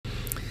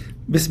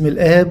باسم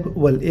الآب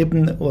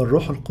والابن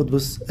والروح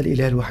القدس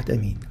الإله الواحد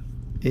آمين.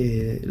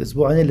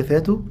 الأسبوعين اللي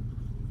فاتوا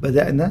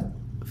بدأنا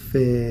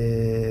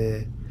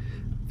في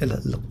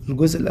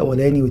الجزء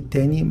الأولاني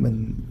والتاني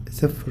من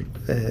سفر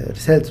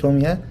رسالة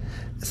روميا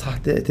إصحاح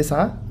 9،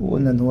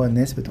 وقلنا إن هو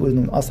الناس بتقول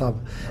إنه من أصعب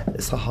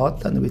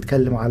الإصحاحات لأنه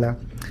بيتكلم على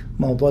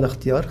موضوع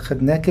الاختيار.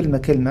 خدناه كلمة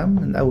كلمة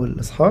من أول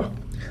الإصحاح،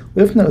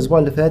 وقفنا الأسبوع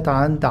اللي فات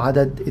عند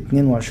عدد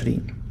 22.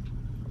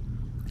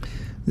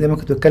 زي ما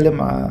كنت بتكلم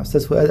مع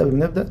أستاذ فؤاد قبل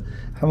ما نبدأ،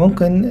 احنا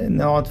ممكن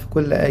نقعد في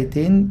كل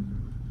آيتين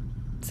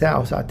ساعة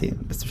أو ساعتين،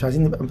 بس مش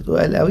عايزين نبقى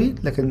بتقال قوي،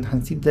 لكن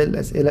هنسيب ده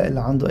للأسئلة. اللي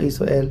عنده أي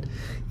سؤال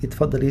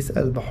يتفضل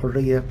يسأل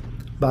بحرية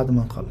بعد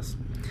ما نخلص.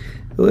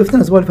 وقفنا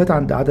الأسبوع اللي فات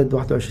عند عدد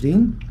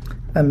 21: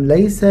 أم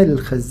ليس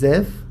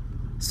للخزاف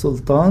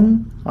سلطان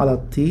على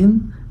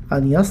الطين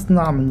أن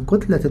يصنع من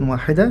كتلة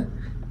واحدة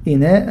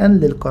إناء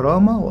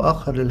للكرامة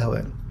وآخر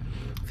للهوان؟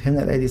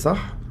 فهمنا الآية دي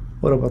صح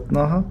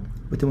وربطناها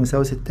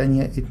بتيموثاوس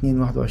الثانية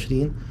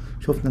 2:21.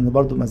 شفنا إن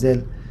برضو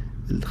مازال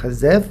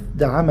الخزاف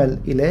ده عمل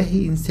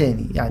إلهي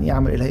إنساني. يعني إيه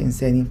عمل إلهي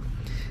إنساني؟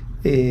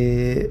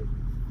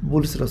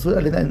 بولس الرسول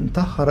قال لنا إن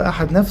طهر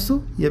أحد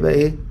نفسه يبقى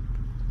إيه؟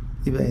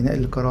 يبقى إناء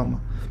للكرامة.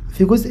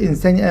 في جزء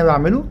إنساني أنا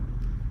بعمله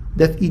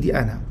ده في إيدي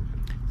أنا،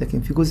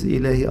 لكن في جزء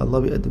إلهي الله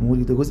بيقدمه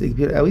لي، ده جزء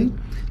كبير قوي،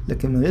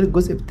 لكن من غير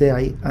الجزء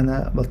بتاعي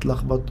أنا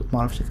بتلخبط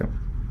ومعرفش أكمل.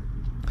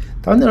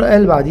 تعالوا نقرأ الآية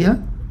اللي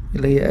بعديها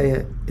اللي هي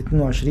آية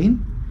 22،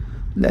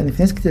 لأن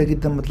في ناس كتير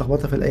جدا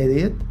متلخبطة في الآية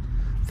ديت،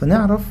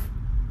 فنعرف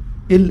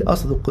إيه اللي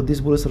قصده القديس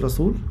بولس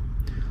الرسول.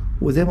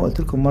 وزي ما قلت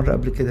لكم مرة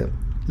قبل كده،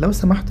 لو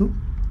سمحتوا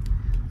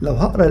لو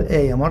هقرأ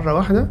الآية مرة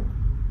واحدة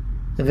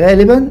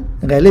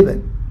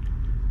غالبا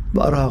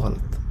بقراها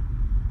غلط،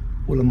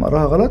 ولما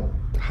أقراها غلط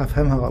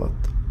هفهمها غلط.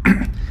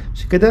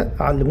 عشان كده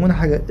علمونا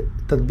حاجة،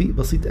 تطبيق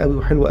بسيط قوي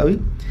وحلو قوي،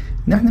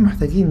 إن احنا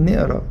محتاجين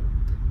نقرأ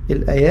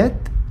الآيات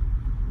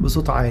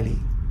بصوت عالي.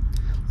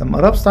 لما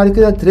أقراها بصوت عالي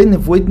كده ترن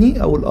في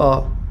ودني،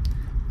 أقول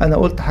أنا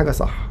قلت حاجة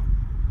صح.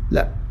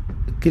 لا،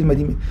 الكلمة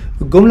دي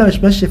الجملة مش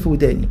ماشية في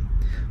وداني.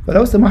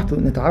 فلو سمحتوا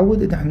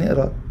نتعود إن احنا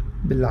نقرأ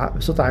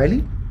بصوت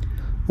عالي،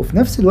 وفي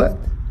نفس الوقت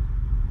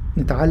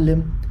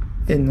نتعلم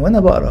إن وأنا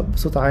بقرأ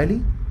بصوت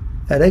عالي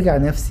أراجع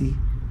نفسي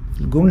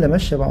الجملة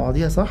ماشية مع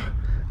بعضيها صح،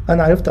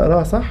 أنا عرفت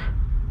أقراها صح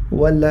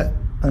ولا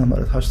أنا ما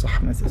قريتهاش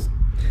صح من أساسا.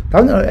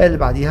 تعالوا نقرأ الآية اللي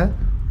بعديها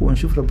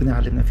ونشوف ربنا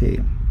يعلمنا فيها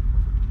إيه.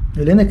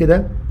 يقول لنا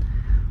كده: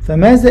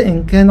 فماذا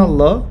إن كان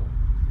الله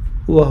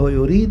وهو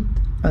يريد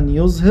أن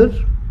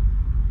يظهر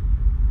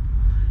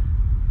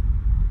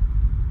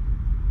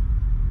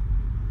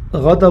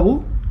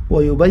غضبه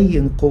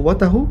ويبين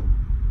قوته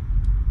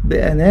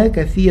بأناة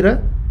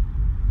كثيرة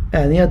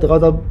آنية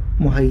غضب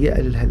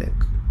مهيئة للهلاك.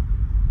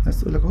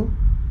 الناس تقول لك اهو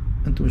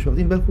انتوا مش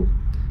واخدين بالكم،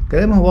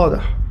 كلامه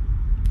واضح.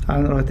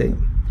 تعالوا نقرأها تاني: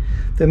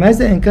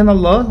 فماذا إن كان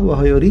الله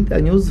وهو يريد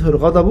أن يظهر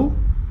غضبه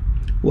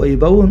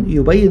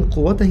ويبين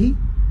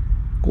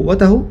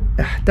قوته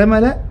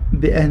احتمل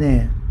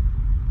بأناة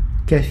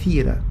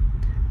كثيرة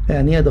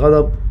آنية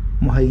غضب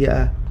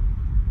مهيئة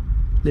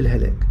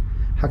للهلاك.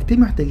 حاجتين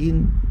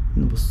محتاجين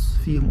نبص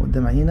فيهم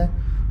قدام عينينا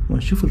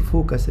ونشوف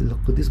الفوكس اللي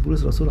القديس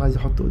بولس الرسول عايز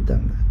يحطه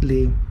قدامنا.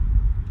 ليه؟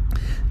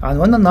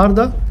 عنواننا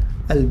النهارده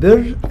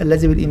البر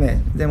الذي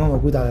بالإيمان، زي ما هو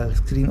موجود على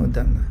السكرين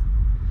قدامنا.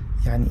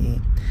 يعني ايه؟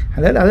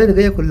 هنلاقي الأعداد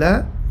اللي جاية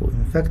كلها،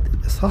 وإنفاكت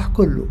الإصحاح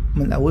كله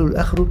من أوله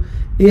لآخره،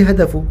 إيه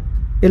هدفه؟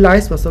 إيه اللي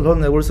عايز يوصله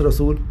لنا بولس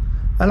الرسول؟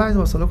 أنا عايز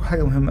أوصل لكم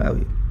حاجة مهمة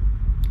قوي.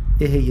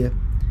 إيه هي؟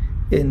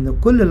 إن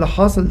كل اللي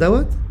حاصل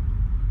دوت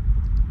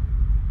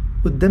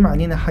قدام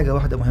عينينا حاجة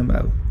واحدة مهمة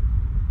قوي.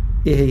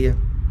 إيه هي؟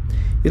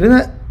 يقول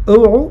لنا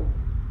اوعوا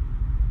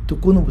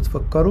تكونوا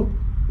بتفكروا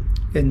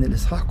إن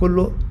الإصحاح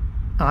كله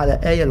على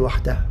آية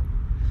لوحدها.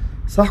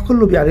 الإصحاح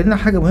كله بيعلن لنا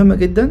حاجة مهمة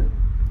جدا،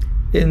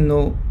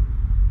 إنه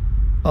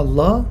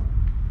الله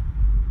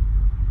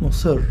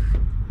مصر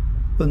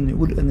إنه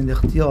يقول إن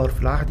الاختيار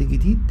في العهد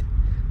الجديد،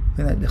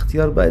 هنا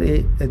الاختيار بقى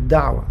إيه؟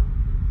 الدعوة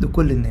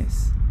لكل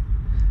الناس.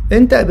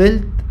 أنت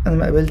قبلت، أنا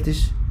ما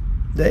قبلتش،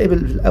 ده قبل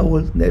في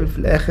الأول، ده قبل في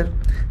الآخر.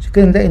 عشان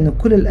كده نلاقي إن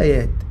كل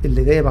الآيات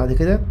اللي جاية بعد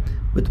كده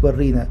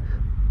بتورينا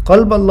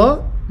قلب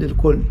الله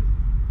للكل،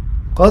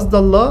 قصد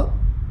الله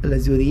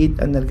الذي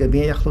يريد أن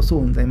الجميع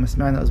يخلصون، زي ما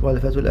سمعنا الأسبوع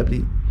اللي فات واللي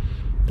قبليه.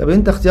 طب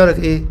أنت اختيارك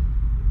إيه؟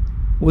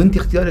 وأنت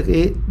اختيارك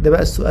إيه؟ ده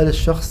بقى السؤال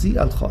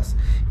الشخصي الخاص.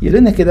 يقول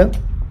لنا كده،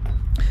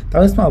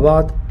 تعالوا نسمع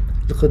بعض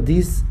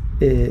القديس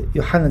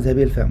يوحنا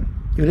ذهبي الفم.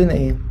 يقول لنا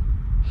إيه؟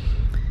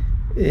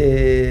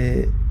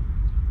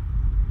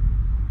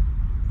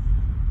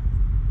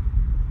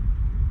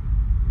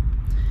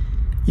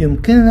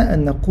 يمكننا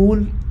أن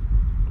نقول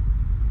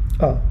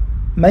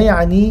ما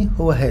يعنيه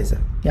هو هذا.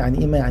 يعني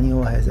ايه ما يعنيه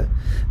هو هذا؟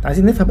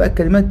 عايزين نفهم بقى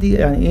الكلمات دي.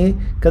 يعني ايه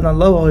كان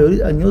الله وهو يريد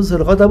ان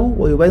يظهر غضبه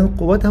ويبين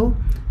قوته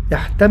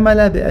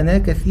احتمل بأناة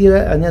كثيرة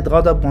آنية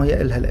غضب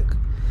مهيئة للهلاك.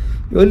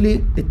 يقول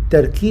لي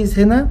التركيز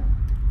هنا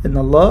ان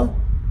الله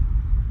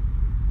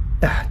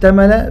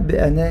احتمل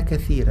بأناة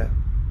كثيرة.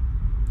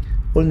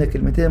 قلنا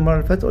كلمتين المرة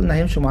اللي فاتت، قلنا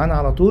هيمشوا معانا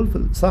على طول في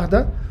الإصحاح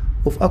ده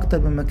وفي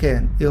اكتر من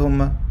مكان. ايه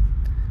هما؟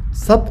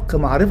 سبق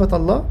معرفة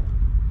الله،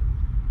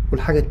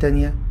 والحاجة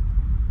التانية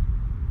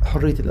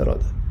حرية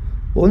الإرادة،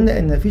 وقلنا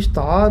إن مفيش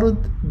تعارض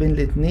بين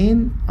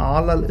الاتنين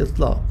على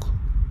الإطلاق.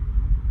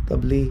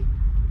 طب ليه؟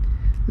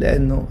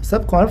 لأنه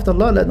سبق معرفة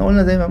الله، لأن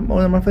قلنا زي ما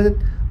قلنا المرة اللي فاتت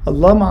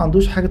الله ما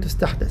عندوش حاجة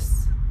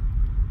تستحدث.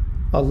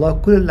 الله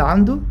كل اللي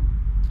عنده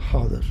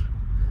حاضر.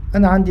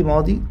 أنا عندي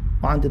ماضي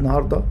وعندي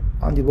النهاردة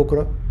وعندي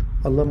بكرة،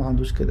 الله ما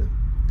عندوش كده.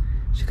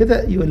 عشان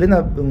كده يقول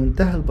لنا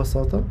بمنتهى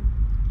البساطة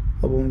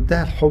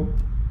وبمنتهى الحب،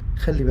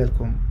 خلي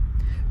بالكم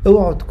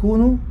اوعوا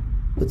تكونوا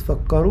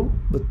بتفكروا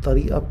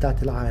بالطريقة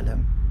بتاعت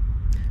العالم.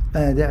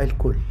 أنا داعي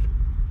الكل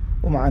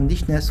وما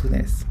عنديش ناس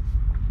وناس.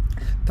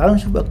 تعالوا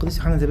نشوف بقى القديس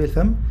يوحنا ذهبي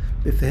الفم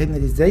بيفهمنا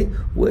دي ازاي،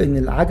 وإن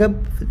العجب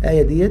في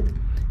الآية ديت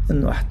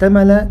إنه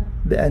احتمل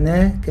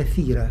بأناة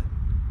كثيرة.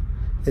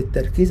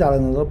 التركيز على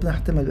إن ربنا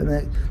احتمل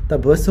بأناة.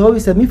 طب بس هو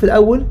بيسميه في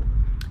الأول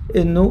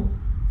إنه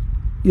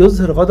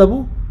يظهر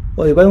غضبه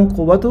ويبين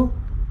قوته،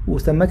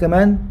 وسماه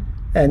كمان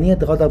آنية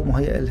غضب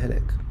مهيئة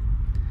للهلاك.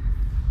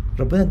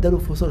 ربنا اداله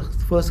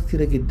فرص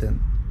كتيرة جدا.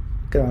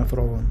 كلام عن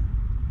فرعون،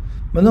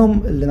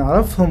 منهم اللي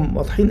نعرفهم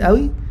واضحين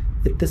قوي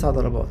 9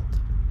 ضربات،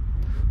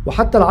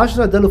 وحتى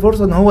 10 اداله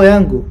فرصة ان هو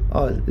ينجو.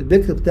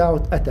 البكر بتاعه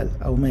اتقتل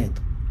او مات،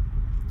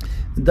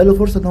 اداله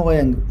فرصة ان هو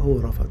ينجو، هو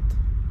رفض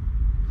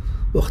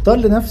واختار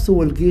لنفسه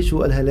والجيش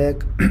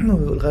والهلاك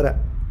والغرق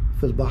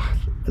في البحر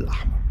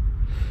الأحمر.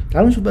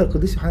 تعالوا نشوف بقى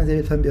القديس يوحنا ذهبي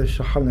الفم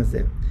بيشرحها لنا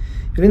ازاي.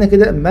 يقول لنا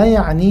كده: ما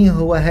يعنيه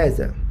هو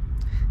هذا،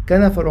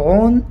 كان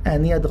فرعون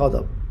آنية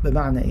غضب.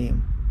 بمعنى ايه؟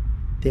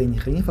 تاني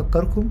خليني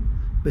افكركم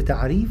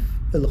بتعريف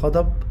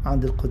الغضب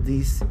عند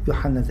القديس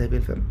يوحنا ذهبي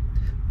الفم،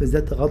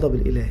 بالذات غضب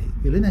الإلهي.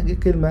 يقول لنا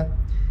كلمة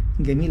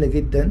جميلة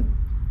جدا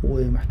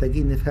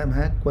ومحتاجين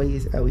نفهمها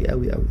كويس قوي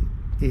قوي قوي.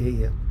 ايه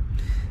هي؟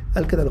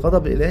 قال كده: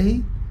 الغضب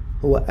الإلهي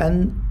هو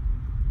أن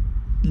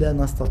لا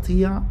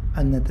نستطيع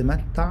أن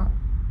نتمتع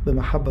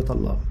بمحبة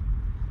الله.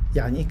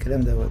 يعني ايه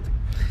الكلام دوت؟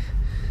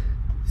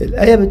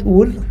 الآية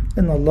بتقول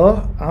إن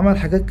الله عمل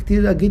حاجات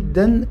كتيرة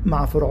جدا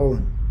مع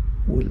فرعون،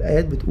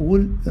 والآيات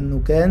بتقول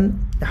إنه كان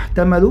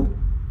احتملوا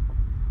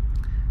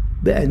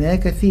بأناة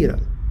كثيرة.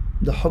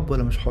 ده حب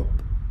ولا مش حب؟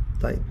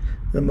 طيب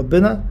لما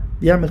ربنا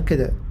بيعمل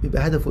كده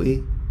بيبقى هدفه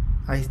إيه؟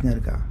 عايز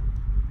نرجع.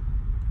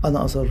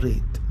 أنا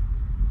أصريت،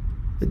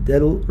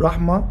 اداله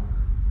رحمة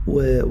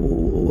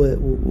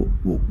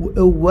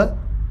وقوة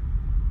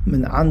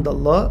من عند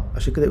الله.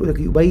 عشان كده يقولك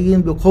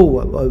يبين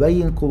بقوة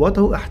ويبين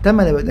قوته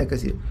احتمل بأناة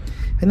كثيرة.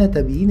 هنا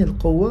تبيين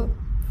القوة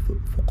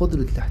في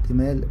قدرة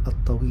الاحتمال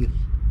الطويل،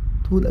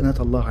 طول أناة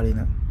الله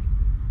علينا.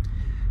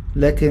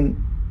 لكن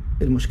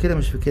المشكلة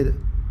مش في كده.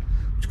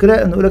 المشكلة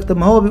انه يقولك طب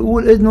ما هو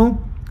بيقول انه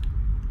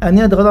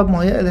آنية غضب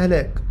مهيئة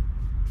للهلاك،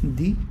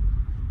 دي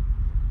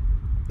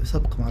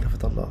سبق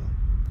معرفة الله.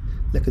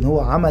 لكن هو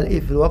عمل ايه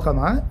في الواقع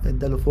معاه؟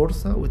 اداله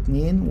فرصة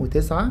واثنين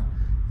وتسعة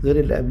غير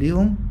اللي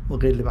قبليهم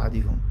وغير اللي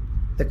بعديهم،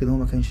 لكن هو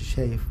ما كانش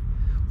شايف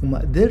وما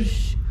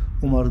قدرش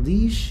وما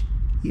رضيش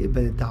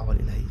يقبل الدعوة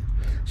الإلهية.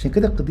 عشان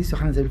كده القديس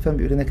يوحنا ذهبي الفم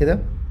بيقول لنا كده: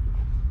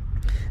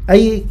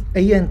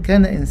 أيا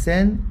كان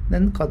إنسان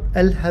قد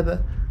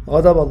ألهب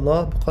غضب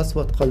الله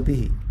بقسوة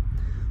قلبه،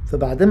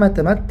 فبعدما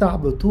تمتع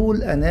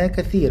بطول أناة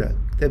كثيرة،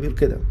 كتاب يقول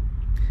كده،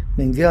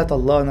 من جهة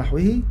الله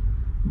نحوه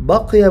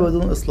بقي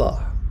بدون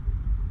إصلاح.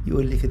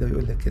 يقول لي كده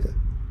ويقول لك كده: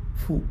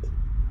 فوق،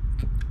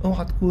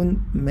 اوعى تكون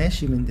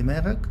ماشي من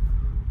دماغك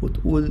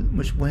وتقول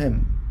مش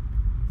مهم،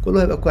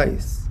 كله هيبقى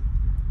كويس.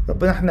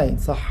 ربنا حنين،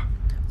 صح،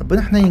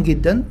 ربنا حنين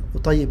جدا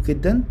وطيب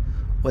جدا،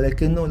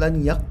 ولكنه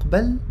لن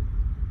يقبل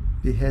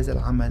بهذا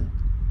العمل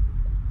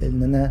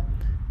ان انا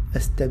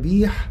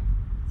استبيح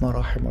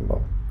مراحم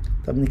الله.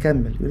 طب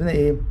نكمل. يقول لنا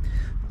ايه؟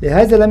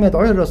 لهذا لم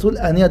يدعوه الرسول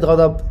آنية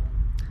غضب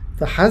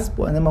فحسب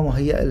وانما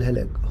مهيئة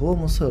للهلاك. هو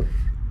مصر.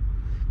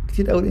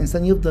 كتير قوي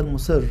الانسان يفضل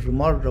مصر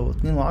مرة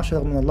واثنين وعشرة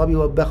رغم ان الله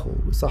بيوبخه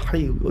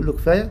ويصحيه ويقول له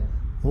كفاية،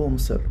 وهو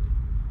مصر،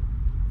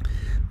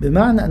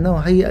 بمعنى انه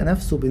هيئ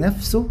نفسه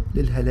بنفسه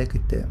للهلاك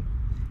التام.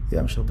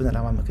 يعني مش ربنا اللي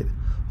عمل كده،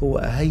 هو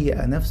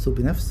هيئ نفسه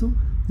بنفسه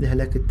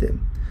للهلاك التام.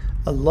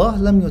 الله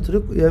لم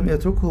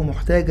يتركه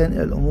محتاجا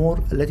الى الامور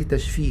التي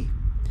تشفيه،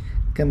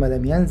 كما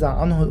لم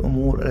ينزع عنه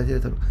الامور التي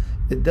تترك.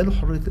 اداله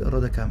حرية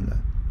الارادة كاملة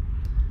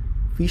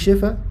في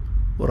شفاء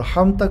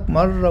ورحمتك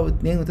مرة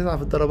واثنين وتسعة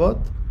في الضربات،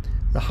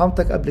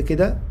 رحمتك قبل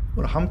كده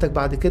ورحمتك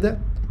بعد كده،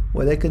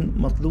 ولكن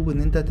مطلوب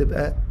ان انت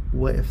تبقى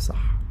واقف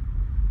صح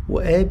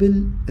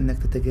وقابل انك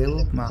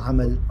تتجاوب مع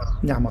عمل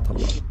نعمة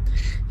الله.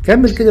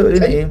 كمل كده ويقول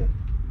لنا ايه؟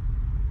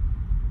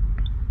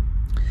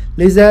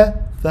 لذا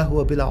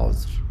فهو بلا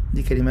عذر.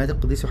 دي كلمات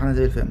القديس يوحنا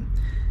ذهبي الفم.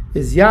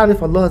 إذ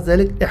يعرف الله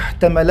ذلك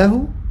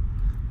احتمله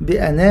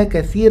بأناة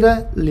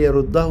كثيرة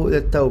ليرده إلى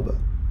التوبة.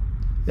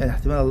 يعني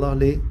احتمال الله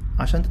ليه؟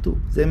 عشان تتوب.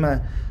 زي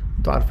ما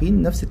انتوا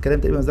عارفين نفس الكلام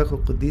تقريبا ذكره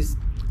القديس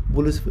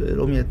بولس في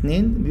رومية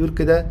 2، بيقول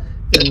كده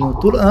انه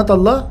طول أناة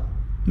الله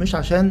مش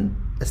عشان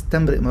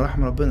استمرئ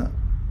مراحم ربنا،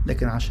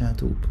 لكن عشان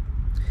اتوب.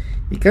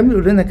 يكمل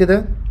يقول لنا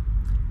كده: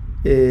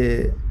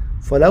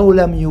 فلو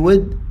لم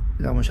يود،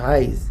 لو مش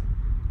عايز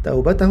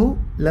توبته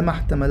لما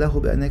احتمله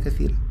بأناة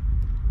كثيرة.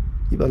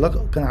 يبقى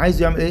الله كان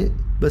عايز يعمل ايه؟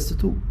 بس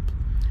توب.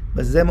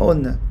 بس زي ما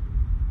قلنا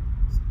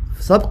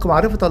في سبق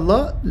معرفة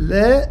الله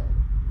لا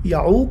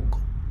يعوق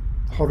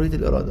حرية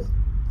الإرادة،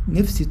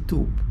 نفسي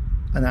تتوب،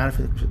 أنا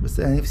عارف بس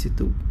أنا نفسي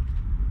تتوب.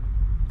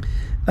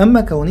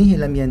 أما كونه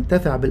لم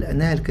ينتفع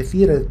بالأناة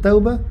الكثيرة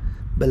للتوبة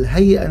بل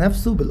هيئ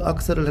نفسه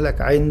بالأكثر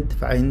لك عند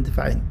فعند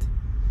فعند.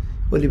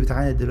 واللي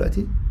بتعاند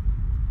دلوقتي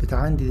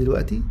بتعاندي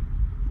دلوقتي،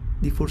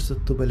 دي فرصة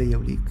توبة ليا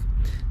وليك.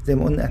 زي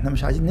ما قلنا احنا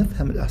مش عايزين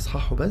نفهم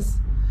الأصحاح وبس،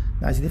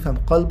 عايزين نفهم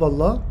قلب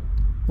الله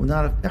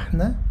ونعرف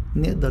احنا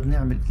نقدر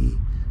نعمل ايه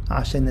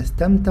عشان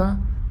نستمتع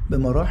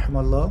بمراحم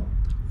الله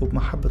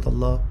وبمحبة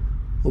الله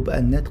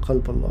وبأنات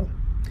قلب الله.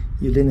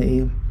 يقول لنا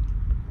ايه؟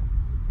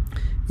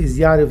 إذ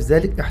يعرف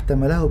ذلك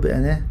احتمله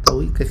بأناه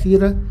طويل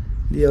كثيرة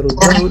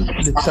ليرده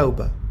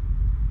للتوبة،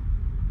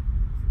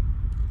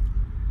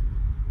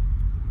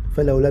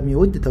 فلو لم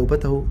يود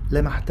توبته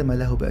لما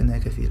احتمله بأناه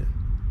كثيرة.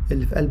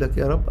 اللي في قلبك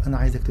يا رب أنا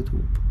عايزك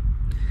تتوب.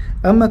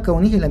 أما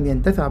كونه لم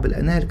ينتفع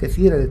بالأناه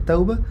الكثيرة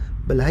للتوبة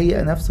بل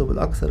هيئ نفسه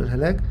بالأكثر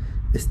الهلاك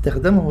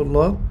استخدمه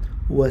الله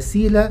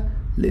وسيلة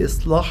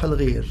لإصلاح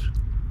الغير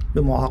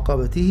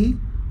بمعاقبته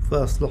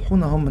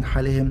فيصلحون هم من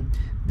حالهم،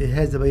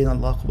 بهذا بين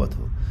الله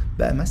قوته.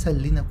 بقى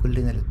مثل لنا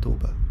كلنا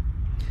للتوبة.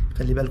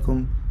 خلي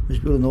بالكم مش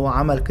بيقولوا ان هو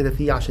عمل كده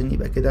فيه عشان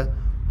يبقى كده،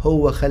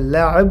 هو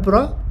خلاه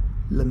عبرة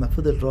لما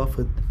فضل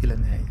رافض الى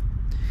النهاية.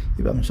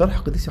 يبقى من شرح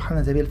قديس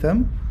يوحنا ذبي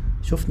الفم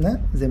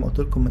شفنا زي ما قلت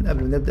لكم من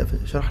قبل ما نبدأ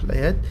في شرح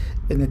الآيات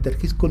ان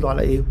التركيز كله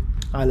على ايه؟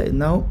 على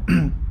انه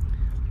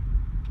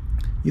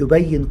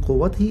يبين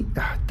قوته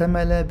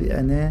احتمل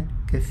بأناة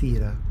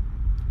كثيرة.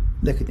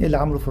 لكن ايه اللي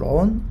عمله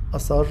فرعون؟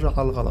 اصر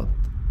على الغلط،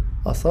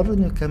 اصر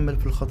انه يكمل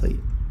في الخطية.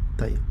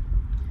 طيب،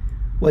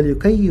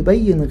 ولكي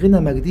يبين غنى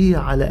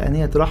مجده على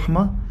آنية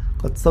رحمة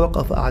قد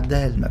سبق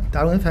فأعدها المجد.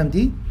 تعالوا نفهم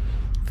دي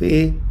في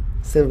ايه؟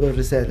 سبب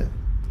الرسالة.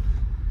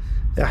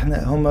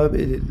 احنا هما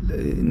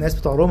الناس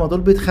بتوع روما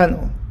دول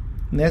بيتخانقوا،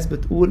 ناس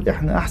بتقول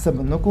احنا احسن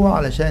منكم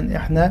علشان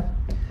احنا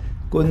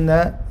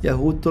كنا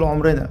يهود طول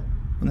عمرنا،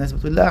 وناس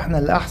بتقول لا احنا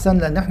اللي احسن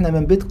لان احنا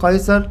من بيت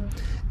قيصر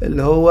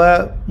اللي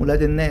هو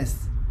ولاد الناس،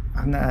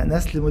 احنا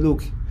نسل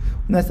ملوكي.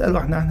 وناس قالوا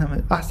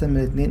احنا احسن من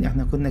الاثنين،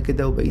 احنا كنا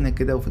كده وبقينا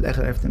كده وفي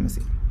الاخر عرفنا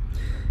المسيح.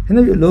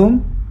 هنا بيقول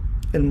لهم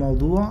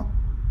الموضوع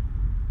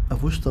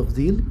مفيهوش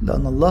تفضيل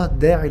لان الله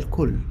داعي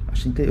الكل.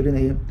 عشان كده يقول لنا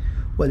ايه؟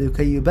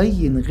 ولكي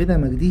يبين غنى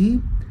مجده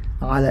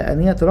على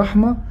آنية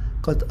رحمة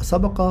قد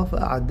سبق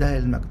فأعدها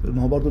للمجد.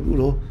 ما هو برضه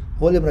بيقول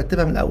هو اللي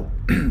مرتبها من الأول.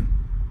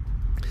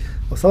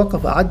 وسبق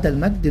فأعد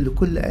المجد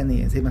لكل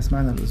آنية، زي ما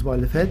سمعنا الأسبوع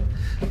اللي فات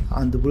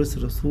عند بولس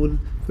الرسول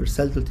في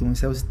رسالته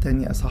لتيموثاوس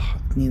الثانية أصحاح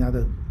 2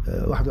 عدد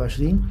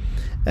 21،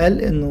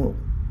 قال إنه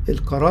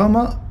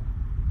الكرامة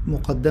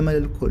مقدمة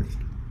للكل،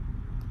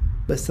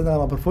 بس أنا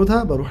لما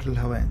برفضها بروح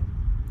للهوان.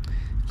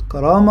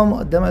 الكرامة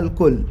مقدمة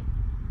للكل،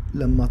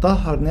 لما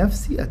طهر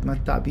نفسي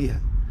أتمتع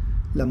بيها،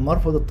 لما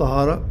أرفض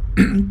الطهارة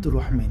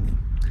تروح مني.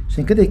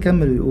 عشان كده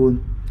يكمل ويقول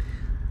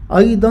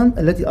أيضا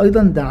التي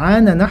أيضا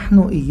دعانا نحن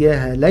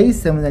إياها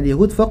ليس من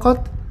اليهود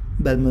فقط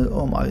بل من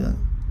الأمم أيضا.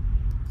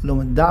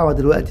 لهم الدعوة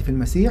دلوقتي في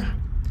المسيح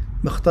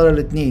بختار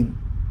الاثنين،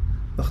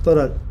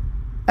 بختار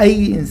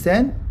أي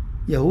إنسان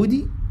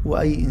يهودي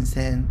وأي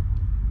إنسان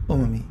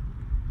أممي.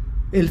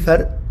 إيه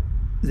الفرق؟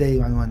 زي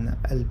ما عنواننا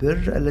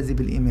البر الذي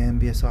بالإيمان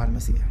بيسوع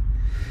المسيح،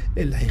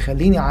 اللي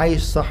هيخليني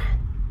عايش صح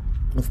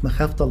وفي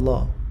مخافة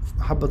الله وفي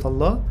محبة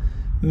الله،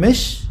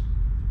 مش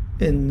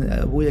ان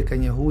ابويا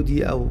كان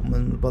يهودي او من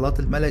البلاط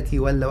الملكي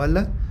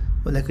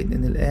ولكن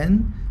ان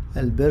الان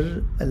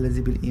البر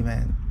الذي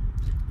بالايمان.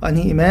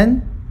 وانهي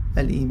ايمان؟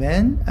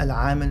 الايمان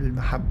العامل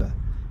بالمحبة.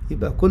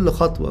 يبقى كل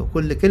خطوة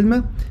وكل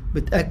كلمة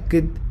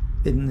بتأكد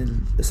ان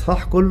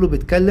الاصحاح كله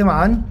بيتكلم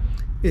عن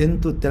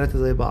انتوا الثلاثة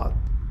زي بعض،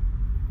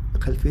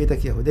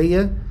 خلفيتك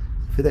يهودية،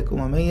 خلفيتك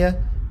اممية،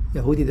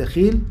 يهودي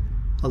دخيل،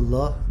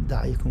 الله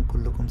دعيكم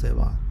كلكم زي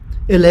بعض.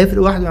 ايه اللي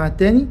هيفرق واحد عن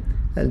التاني؟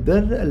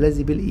 البر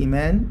الذي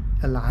بالإيمان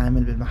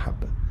العامل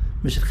بالمحبة.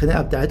 مش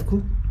الخناقة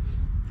بتاعتكم،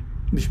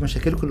 مش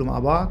مشاكلكم اللي مع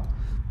بعض،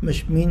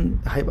 مش مين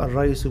هيبقى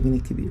الرئيس ومين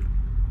الكبير.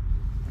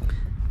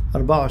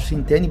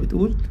 24 تاني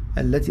بتقول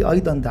التي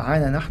أيضا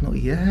دعانا نحن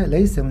إياها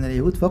ليس من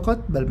اليهود فقط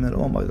بل من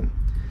الأمم أيضا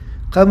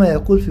كما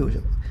يقول في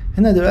وجه.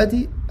 هنا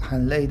دلوقتي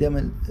هنلاقي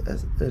دايما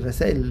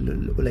الرسائل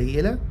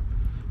القليلة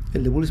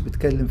اللي بولس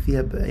بيتكلم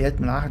فيها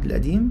بآيات من العهد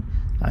القديم،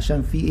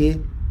 عشان في ايه؟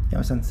 يعني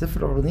مثلا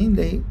سفر العبرانيين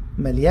تلاقي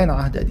مليان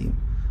عهد قديم،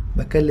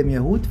 بكلم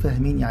يهود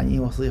فاهمين يعني ايه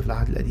وصية في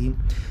العهد القديم،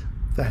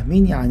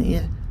 فاهمين يعني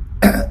ايه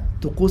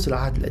طقوس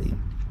العهد القديم.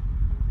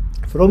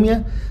 في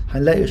روميا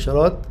هنلاقي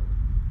اشارات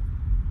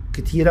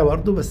كتيرة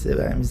برضو بس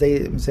مش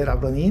زي مثال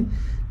العبرانيين،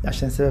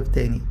 عشان سبب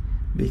تاني،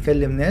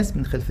 بيكلم ناس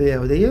من خلفية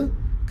يهودية،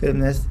 بيكلم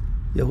ناس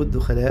يهود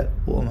دخلاء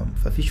وأمم.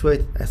 ففي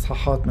شوية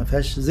إصحاحات ما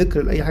فيهاش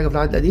ذكر لأي حاجة في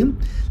العهد القديم،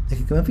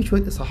 لكن كمان في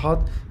شوية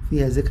إصحاحات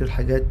فيها ذكر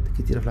الحاجات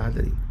كتيرة في العهد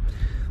القديم.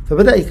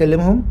 فبدأ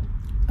يكلمهم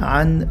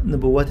عن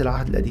نبوات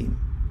العهد القديم،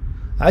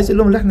 عايز يقول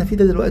لهم اللي احنا فيه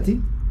ده دلوقتي،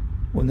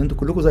 وان انتوا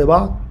كلكم زي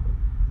بعض،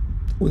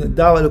 وان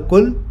الدعوة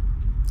للكل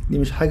دي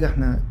مش حاجة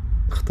احنا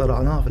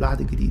اخترعناها في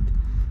العهد الجديد.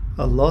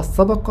 الله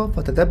سبق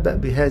فتتبأ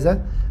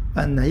بهذا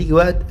ان هيجي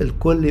وقت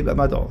الكل يبقى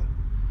مدعو،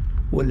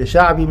 واللي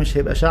شعبي مش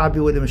هيبقى شعبي،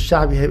 واللي مش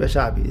شعبي هيبقى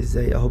شعبي.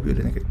 ازاي؟ اهو بيقول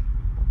لنا كده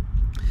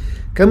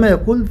كما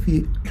يقول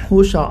في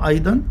هوشع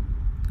أيضا: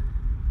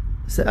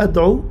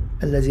 سأدعو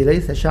الذي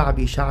ليس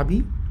شعبي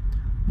شعبي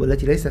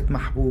والتي ليست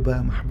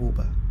محبوبة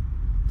محبوبة.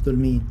 دول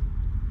مين؟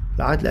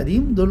 العهد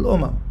القديم دول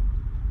الأمم.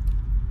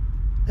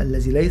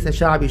 الذي ليس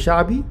شعبي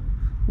شعبي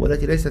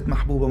والتي ليست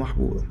محبوبة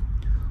محبوبة.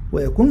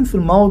 ويكون في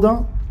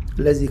الموضع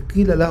الذي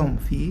قيل لهم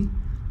فيه: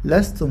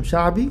 لستم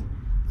شعبي،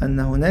 أن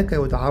هناك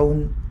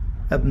يدعون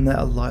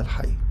أبناء الله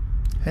الحي.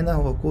 هنا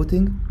هو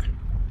كوتنج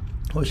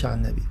هوشع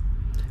النبي.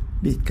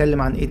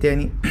 بيتكلم عن ايه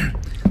تاني؟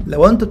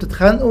 لو انتوا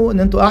بتتخانقوا ان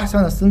انتوا احسن،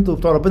 اصل انتوا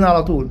بتوع ربنا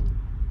على طول،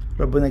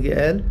 ربنا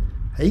جه قال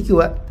هيجي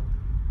وقت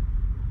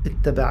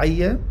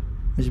التبعية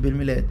مش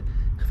بالميلاد.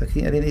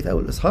 فاكرين قالين ايه في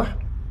اول الاصحاح؟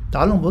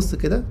 تعالوا نبص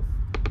كده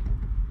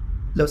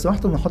لو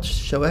سمحتوا، ما نحطش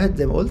الشواهد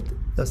زي ما قلت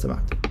لو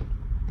سمحتوا.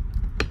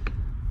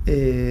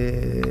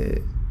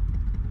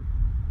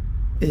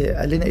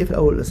 قال لنا ايه في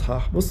اول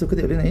الاصحاح؟ بصوا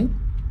كده قال لنا ايه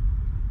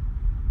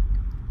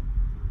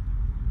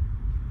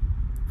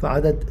في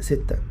عدد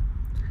 6: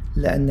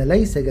 لأن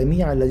ليس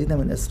جميع الذين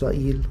من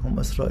إسرائيل هم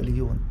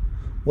إسرائيليون،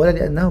 ولا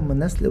لأنهم من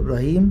نسل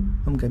إبراهيم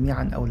هم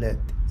جميعا أولاد.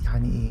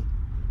 يعني إيه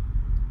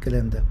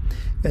الكلام ده؟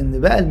 إن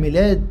بقى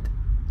الميلاد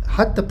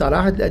حتى بتاع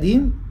العهد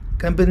القديم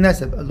كان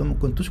بالنسب. قال لهم ما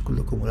كنتوش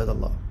كلكم ولاد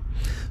الله،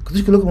 ما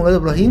كنتوش كلكم ولاد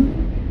إبراهيم،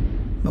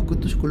 ما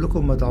كنتوش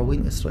كلكم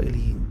مدعوين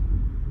إسرائيليين.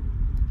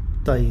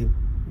 طيب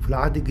وفي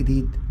العهد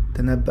الجديد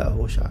تنبأ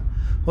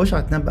هوشع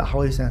تنبأ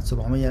حوالي سنة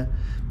 700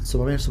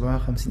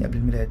 750 قبل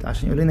الميلاد،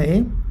 عشان يقول لنا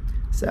إيه؟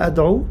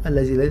 سأدعو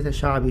الذي ليس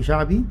شعبي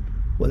شعبي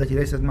والتي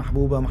ليست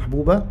محبوبة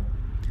محبوبة.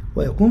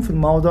 ويكون في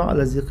الموضع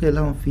الذي قيل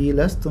لهم فيه: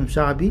 لستم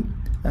شعبي،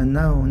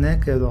 أنه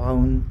هناك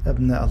يدعون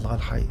أبناء الله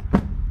الحي.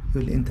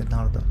 يقول لي أنت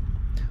النهاردة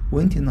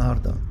وأنت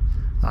النهاردة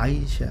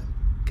عايشة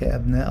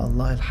كأبناء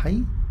الله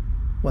الحي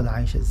ولا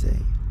عايشة إزاي؟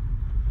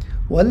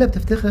 ولا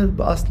بتفتخر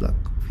بأصلك؟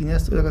 في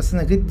ناس تقول لك أصل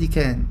أنا جدي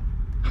كان،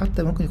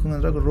 حتى ممكن يكون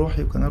راجل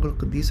روحي وكان راجل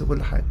قديس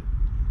وكل حاجة.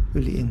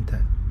 يقول لي أنت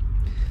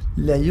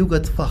لا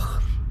يوجد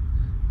فخر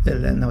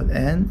إلا أنه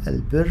الآن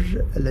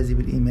البر الذي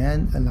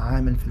بالإيمان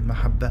العامل في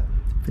المحبة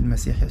في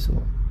المسيح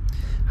يسوع.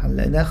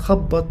 هنلاقيناه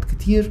خبط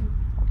كتير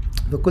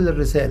في كل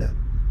الرسالة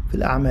في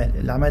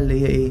الأعمال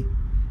اللي هي إيه؟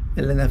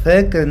 اللي أنا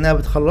فاكر إنها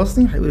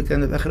بتخلصني، هيقول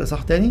الكلام ده في آخر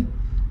إصحاح تاني،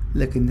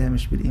 لكن ده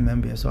مش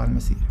بالإيمان بيسوع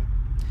المسيح.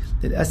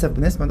 للأسف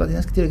بنسمع دلوقتي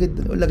ناس كتير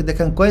جدا يقول لك ده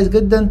كان كويس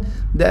جدا،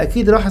 ده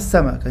أكيد راح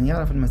السماء، كان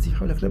يعرف المسيح.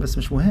 يقول لك لا، بس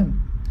مش مهم.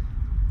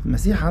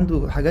 المسيح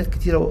عنده حاجات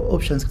كتيرة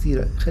وأوبشنز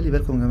كتيرة. خلي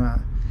بالكم يا جماعة،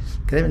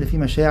 الكلام اللي فيه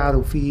مشاعر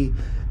وفيه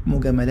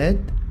مجاملات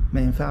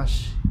ما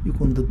ينفعش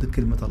يكون ضد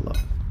كلمة الله.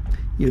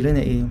 يقول لنا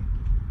ايه؟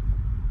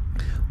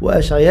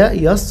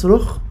 وأشعياء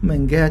يصرخ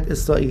من جهة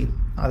إسرائيل،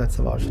 عدد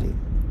 27: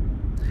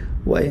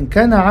 وإن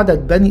كان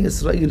عدد بني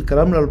إسرائيل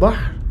كرمل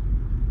البحر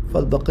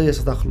فالبقية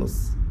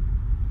ستخلص.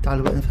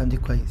 تعالوا بقى نفهم دي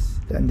كويس،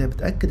 لأن ده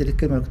بتأكد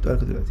الكلمة اللي كنت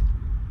بقولها دلوقتي.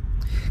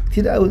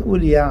 كتير قوي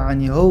نقول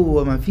يعني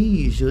هو ما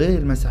فيش غير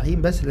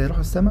المسيحيين بس اللي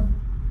هيروحوا السماء،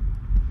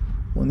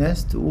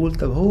 وناس تقول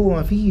طب هو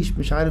ما فيش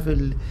مش عارف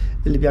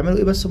اللي بيعملوا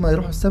ايه بس هم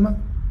هيروحوا السماء.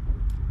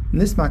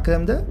 نسمع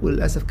الكلام ده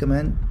وللأسف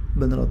كمان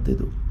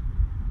بنردده.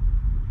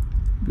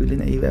 بيقول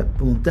لنا ايه بقى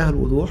بمنتهى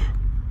الوضوح: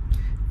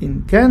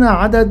 إن كان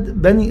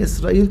عدد بني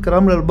إسرائيل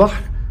كرمل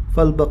البحر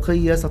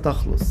فالبقية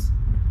ستخلص.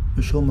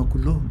 مش هم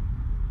كلهم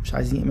مش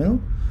عايزين يؤمنوا،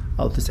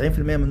 أو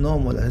 90%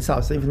 منهم ولا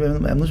 99%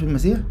 منهم ما يؤمنوش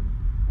بالمسيح،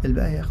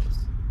 الباقي يخلص.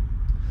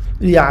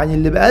 يعني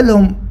اللي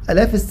بقالهم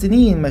آلاف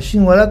السنين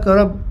ماشيين وراك يا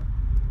رب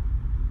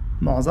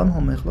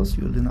معظمهم ما يخلص.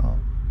 يقول لنا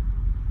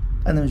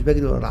أنا مش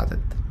بجري ورا العدد.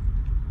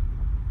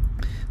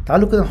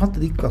 تعالوا كده نحط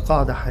دي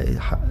كقاعدة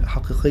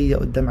حقيقية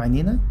قدام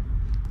عينينا،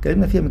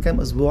 اتكلمنا فيها من كام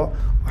أسبوع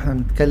واحنا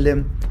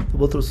بنتكلم في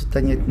بطرس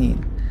الثانية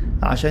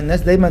 2، عشان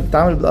الناس دايما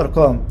تتعامل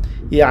بالأرقام.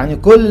 يعني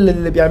كل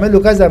اللي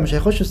بيعملوا كذا مش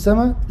هيخشوا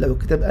السماء، لو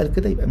الكتاب قال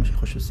كده يبقى مش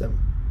هيخشوا السماء.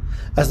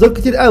 أصل دول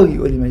كتير قوي،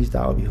 يقول لي ماليش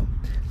دعوة بيهم،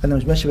 أنا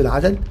مش ماشي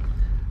بالعدد.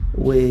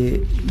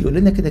 ويقول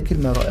لنا كده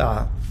كلمة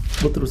رائعة،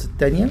 بطرس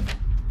الثانية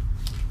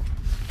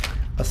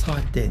أصحاح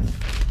الثاني،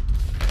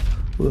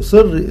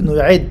 ويصر إنه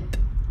يعد.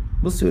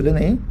 بص يقول لنا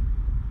إيه؟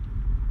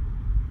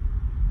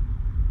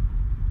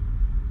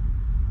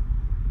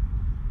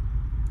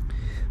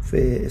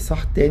 في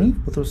الصح الثاني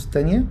بطرس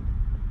الثانية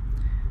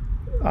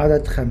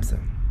عدد 5: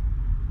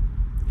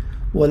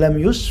 ولم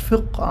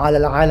يشفق على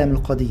العالم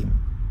القديم،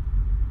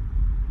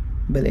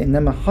 بل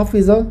إنما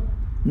حفظ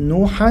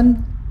نوحا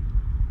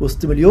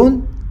وسط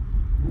مليون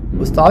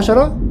وسط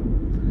 10،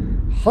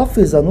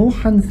 حفظ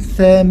نوحا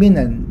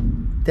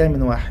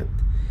ثامن واحد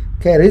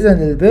كارزا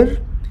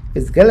للبر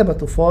إذ جلب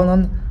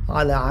طوفانا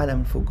على عالم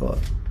الفجار.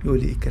 يقول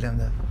لي إيه الكلام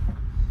ده؟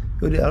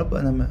 يقول لي يا رب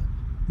أنا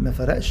ما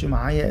فرقش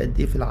معايا قد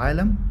إيه في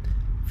العالم،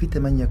 في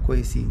 8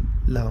 كويسين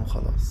لهم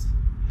خلاص.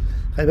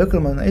 خلي بالكم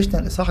لما ناقشنا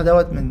الإصحاح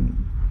دوت من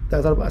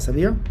 3-4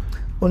 أسابيع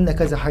قلنا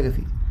كذا حاجة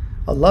فيه.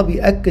 الله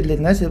بيأكد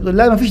للناس اللي بتقول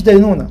لا مفيش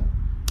دينونة،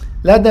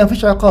 لا ده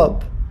مفيش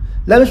عقاب،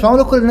 لا مش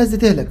معقول كل الناس دي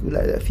تهلك.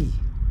 لا فيه.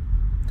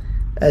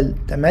 قال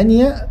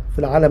 8 في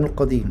العالم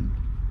القديم: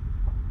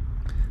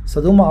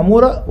 سدوم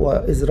وعمورة،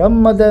 وإذ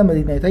رمد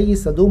مدينتي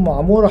سدوم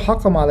وعمورة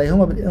حكم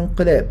عليهما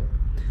بالانقلاب.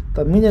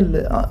 طب مين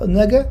اللي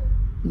نجا؟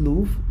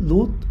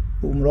 لوط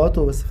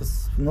ومراته بس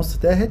في النص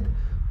تاهت،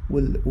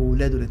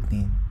 وولاده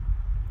الاتنين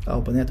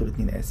او بناته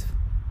الاتنين اسف.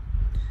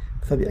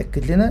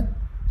 فبيأكد لنا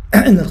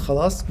ان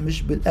الخلاص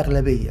مش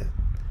بالاغلبية،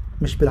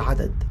 مش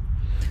بالعدد.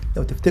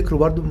 لو تفتكروا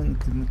برضو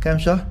من كام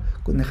شهر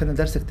كنا خدنا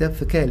درس كتاب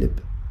في كالب،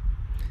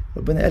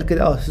 ربنا قال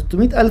كده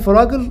 600 ألف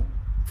راجل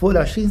فوق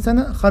ال20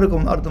 سنة خرجوا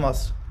من أرض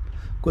مصر،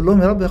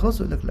 كلهم يا رب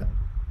يخلصوا؟ يقول لك لا،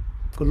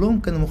 كلهم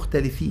كانوا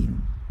مختلفين،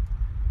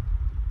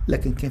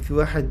 لكن كان في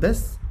واحد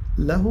بس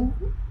له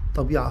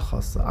طبيعة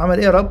خاصة. عمل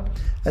ايه يا رب؟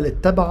 قال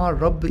اتبع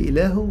الرب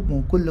إلهه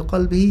من كل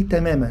قلبه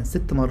تماما،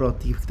 6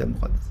 مرات تيجي في الكتاب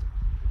المقدس.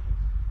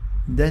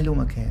 ده له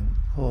مكان،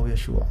 هو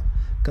ويشوع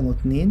كانوا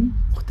 2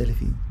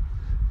 مختلفين.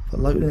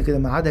 فالله يقول لنا كده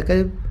ما عدا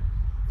كلب.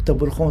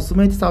 طب وال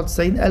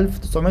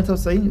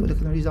 599,999 يقول لك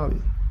انا ماليش دعوه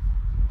بيهم.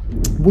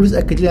 بولس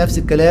اكد لنا نفس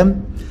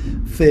الكلام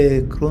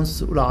في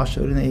كورنثوس الاولى 10،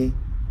 يقول لنا ايه؟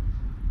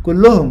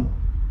 كلهم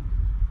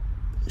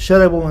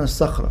شربوا من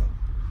الصخره،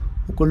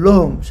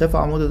 وكلهم شافوا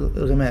عمود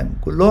الغمام،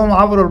 كلهم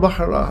عبروا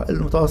البحر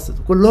المتوسط،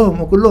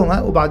 كلهم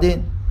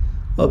وبعدين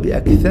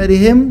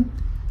وبأكثرهم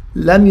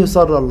لم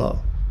يسر الله.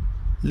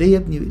 ليه يا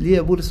ابني؟ ليه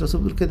يا بولس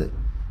الرسول بيقول كده؟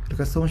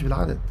 لكن مش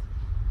بالعدد،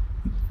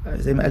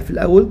 زي ما قال في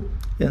الاول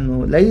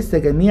انه ليس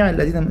جميع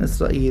الذين من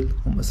اسرائيل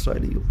هم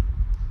اسرائيليون.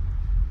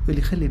 يقول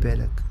لي خلي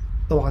بالك،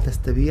 اوعى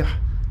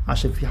تستبيح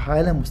عشان في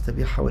حاله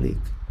مستبيح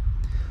حواليك.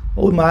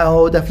 اقول ما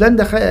هو ده فلان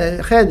ده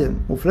خادم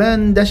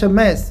وفلان ده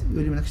شماس،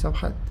 يقول لي مالكش دعوه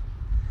بحد.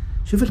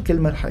 شوف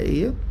الكلمه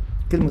الحقيقيه،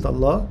 كلمه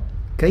الله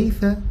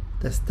كيف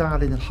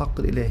تستعلن الحق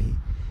الالهي،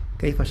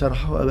 كيف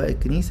شرحه اباء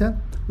الكنيسه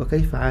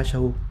وكيف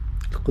عاشه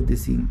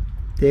القديسين.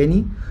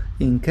 تاني،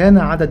 ان كان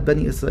عدد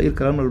بني اسرائيل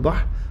كرمل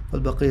البحر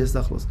فالبقيه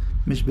تخلص،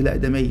 مش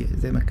بالاقدميه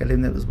زي ما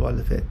اتكلمنا الاسبوع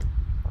اللي فات،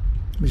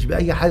 مش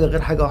باي حاجه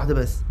غير حاجه واحده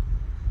بس،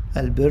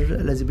 البر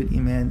الذي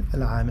بالايمان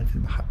العامل في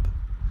المحبه.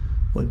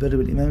 والبر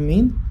بالايمان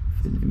مين؟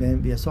 في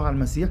الايمان بيسوع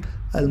المسيح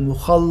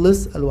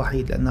المخلص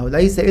الوحيد، لانه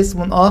ليس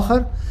اسم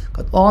اخر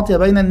قد اعطي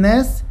بين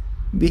الناس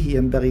به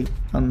ينبغي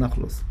ان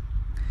نخلص.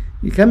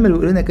 يكمل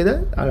ويقول لنا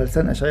كده على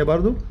لسان اشعياء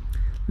برضو،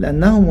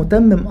 لانه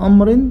متمم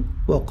امر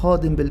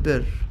وقادم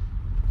بالبر.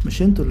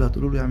 مش انتوا اللي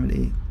هتقولوا له يعمل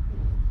ايه،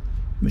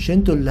 مش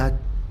انتوا اللي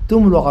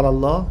هتملوا على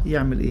الله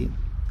يعمل ايه،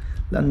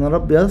 لان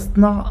الرب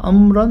يصنع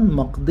امرا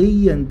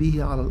مقضيا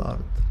به على الارض.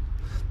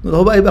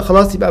 هو بقى يبقى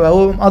خلاص، يبقى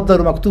هو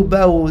مقدر ومكتوب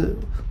بقى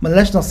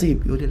وملناش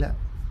نصيب. يقول لي لا،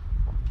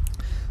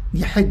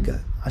 دي حجة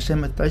عشان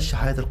ما تعيش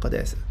حياة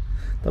القداسة.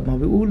 طب ما هو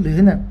بيقول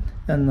هنا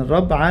ان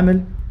الرب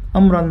عامل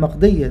امرا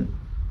مقضيا،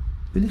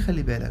 يقول لي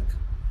خلي بالك،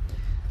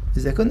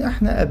 اذا كنا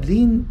احنا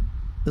قابلين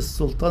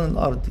السلطان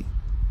الارضي،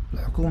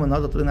 الحكومة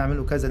النهارده تقول لنا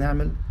اعملوا كذا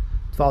نعمل،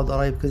 ادفعوا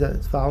ضرايب كذا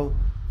ادفعوا،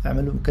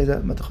 اعملوا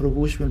كذا، ما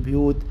تخرجوش من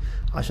البيوت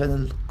عشان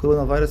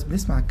الكورونا فيروس،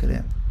 بنسمع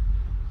الكلام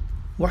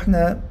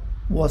واحنا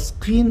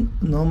واثقين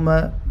ان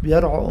هم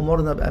بيرعوا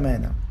امورنا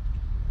بامانه.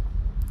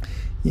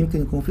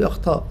 يمكن يكون في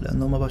اخطاء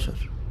لان هم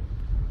بشر،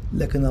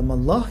 لكن لما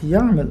الله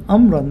يعمل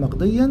امرا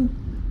مقضيا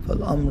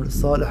فالامر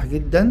صالح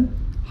جدا،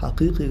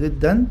 حقيقي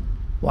جدا،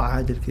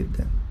 وعادل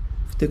جدا.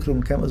 افتكروا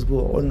من كام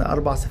اسبوع قلنا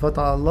 4 صفات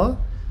على الله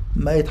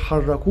ما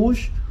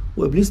يتحركوش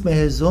وابليس ما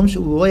يهزهمش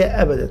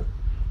جوايا ابدا.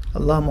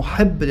 الله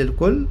محب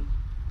للكل،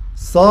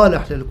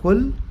 صالح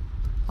للكل،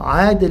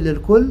 عادل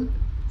للكل،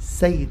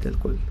 سيد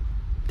للكل.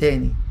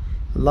 تاني،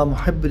 الله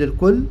محب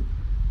للكل،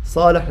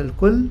 صالح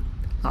للكل،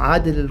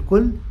 عادل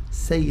للكل،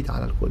 سيد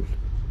على الكل.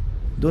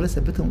 دول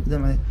ثبتهم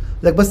قدام عينيك.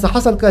 لك بس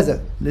حصل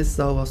كذا،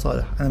 لسه هو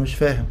صالح، انا مش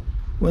فاهم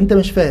وانت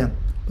مش فاهم،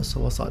 بس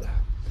هو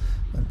صالح.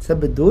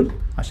 نثبت دول.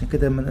 عشان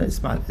كده لما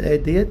نسمع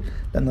الايه ديت،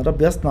 لان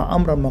الرب يصنع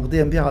امرا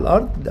مقضيا به على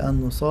الارض،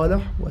 لانه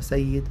صالح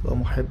وسيد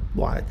ومحب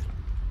وعادل.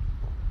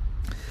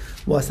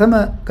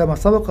 وسما كما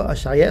سبق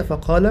اشعياء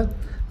فقال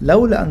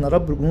لولا ان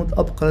رب الجنود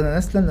ابقى لنا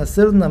نسلا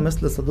لصرنا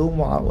مثل صدوم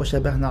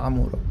وشبهنا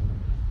عمورة.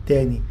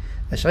 تاني،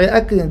 اشعياء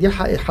اكد ان دي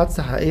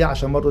حادثه حقيقيه،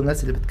 عشان برضه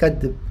الناس اللي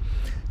بتكذب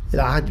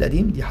العهد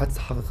القديم، دي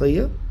حادثه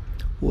حقيقيه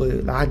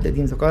والعهد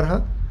القديم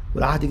ذكرها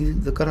والعهد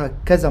الجديد ذكرها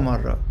كذا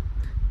مره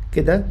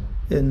كده،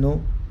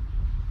 انه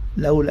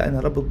لولا ان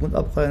رب الجنود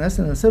ابقى لنا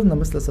نسلا لصرنا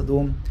مثل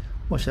صدوم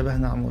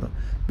وشبهنا عمورة.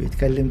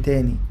 بيتكلم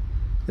تاني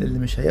اللي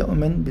مش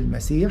هيؤمن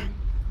بالمسيح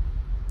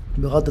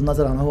بغض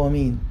النظر عن هو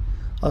مين،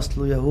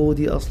 اصله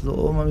يهودي،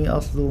 اصله اممي،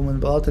 اصله من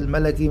بلاط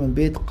الملكي، من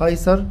بيت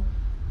قيصر،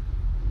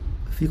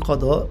 في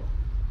قضاء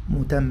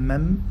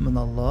متمم من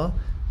الله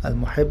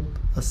المحب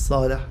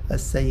الصالح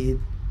السيد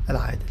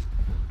العادل.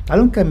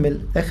 تعالوا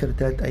نكمل اخر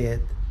 3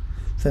 ايات.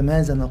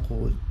 فماذا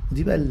نقول؟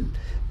 ودي بقى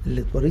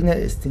اللي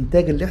تورينا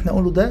استنتاج اللي احنا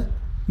نقوله ده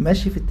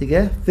ماشي في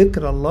اتجاه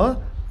فكر الله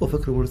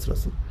وفكر بولس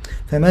الرسول.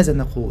 فماذا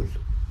نقول؟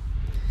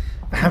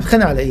 احنا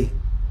بنتخانق على ايه؟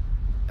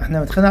 احنا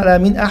بنتخانق على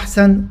مين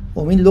احسن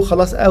ومين له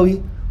خلاص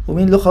قوي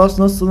ومين له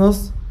خلاص نص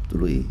نص.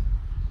 تقولوا ايه؟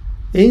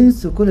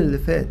 انسوا كل اللي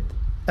فات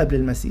قبل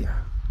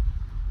المسيح.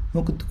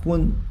 ممكن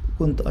تكون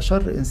كنت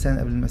اشر انسان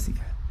قبل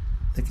المسيح،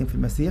 لكن في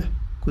المسيح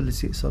كل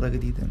شيء صار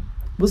جديدا.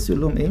 بص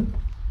يقول لهم ايه؟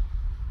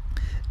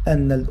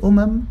 ان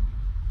الامم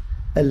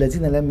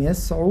الذين لم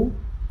يسعوا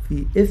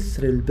في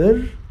اثر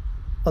البر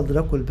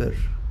ادركوا البر،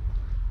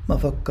 ما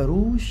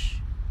فكروش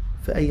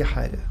في اي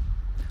حاجة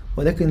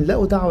ولكن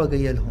لقوا دعوة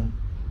جاية لهم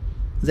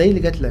زي اللي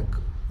جات لك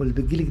واللي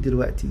بتجيلك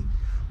دلوقتي،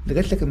 اللي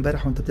جات لك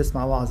امبارح وانت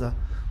بتسمع وعظة،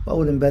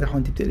 واول امبارح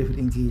وانت بتقري في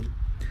الانجيل،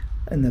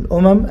 ان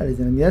الامم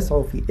الذين لم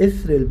يسعوا في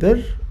اثر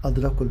البر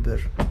ادركوا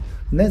البر.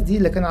 الناس دي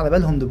اللي كان على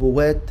بالهم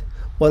نبوات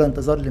ولا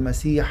انتظار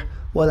لمسيح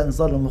ولا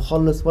انتظار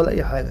لمخلص ولا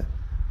اي حاجة،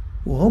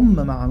 وهم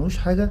ما عملوش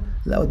حاجة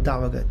لقوا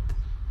الدعوة جت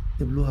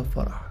قبلوها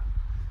بفرح.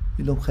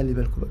 يقول لهم خلي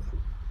بالكم بقى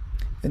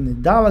ان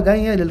الدعوة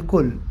جاية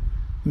للكل،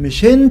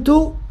 مش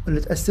انتوا اللي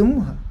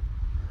تقسموها،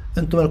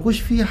 انتوا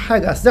مالكوش فيها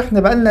حاجة، اصل احنا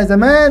بقالنا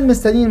زمان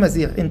مستنيين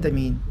المسيح. انت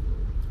مين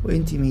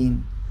وانت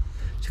مين؟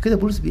 عشان كده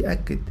بولس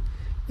بيأكد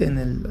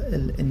ان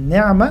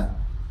النعمة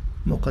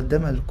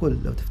مقدمة للكل.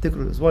 لو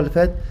تفتكروا الاسبوع اللي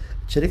فات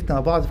شاركنا مع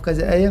بعض في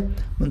كذا آية،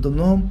 من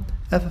ضمنهم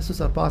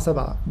افسس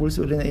 4:7. بولس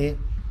يقول لنا ايه؟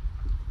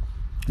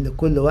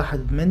 لكل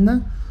واحد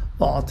منا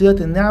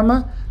أعطيت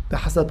النعمة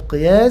بحسب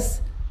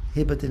قياس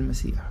هبة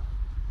المسيح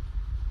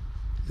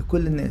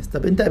لكل الناس.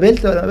 طب انت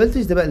قبلت ولا ما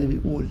قبلتش؟ ده بقى اللي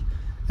بيقول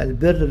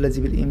البر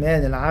الذي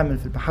بالإيمان العامل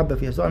في المحبة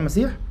في يسوع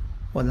المسيح،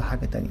 ولا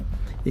حاجة تانية.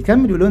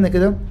 يكمل يقول لنا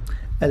كده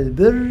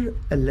البر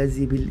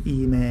الذي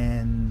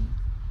بالإيمان.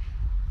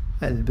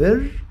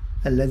 البر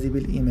الذي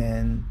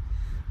بالإيمان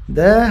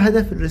ده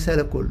هدف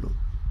الرسالة كله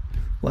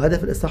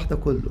وهدف الإصحاح ده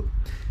كله.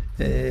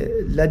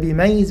 لا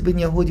بيميز بين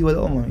يهودي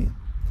ولا أممي،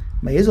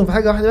 ميزهم في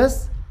حاجة واحدة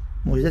بس،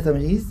 مش ده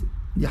تمييز،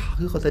 دي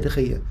حقيقة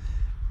تاريخية.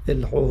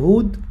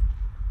 العهود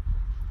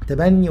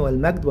التبني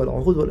والمجد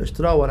والعهود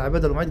والاشتراء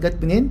والعبادة والمواعيد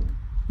جت منين؟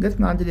 جت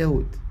من عند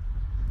اليهود.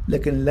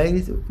 لكن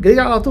ليس جاي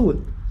على طول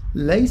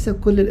ليس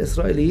كل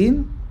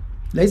الإسرائيليين،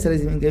 ليس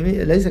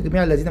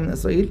جميع الذين من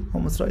إسرائيل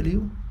هم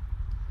إسرائيليون.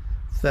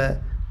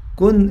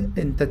 فكن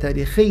أنت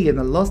تاريخيا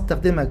الله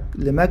استخدمك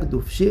لمجده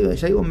في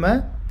شيء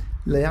ما،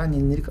 لا يعني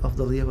إن ليك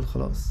أفضلية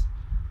بالخلاص.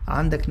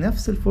 عندك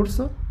نفس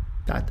الفرصة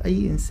بتاعت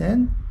أي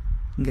إنسان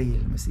جاي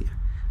للمسيح.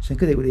 عشان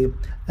كده يقول إيه؟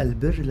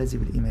 البر الذي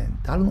بالإيمان.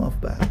 تعالوا نقف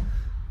بقى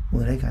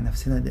ونراجع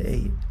نفسنا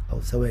دقايق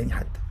أو ثواني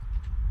حتى.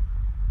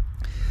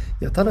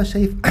 يا ترى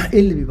شايف إيه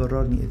اللي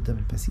بيبررني قدام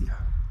المسيح؟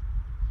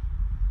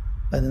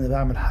 أنا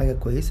بعمل حاجة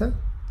كويسة،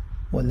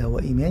 ولا هو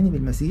إيماني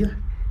بالمسيح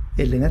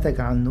اللي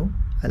نتج عنه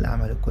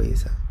الأعمال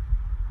الكويسة؟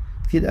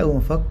 كتير قوي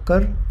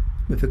مفكر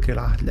بفكر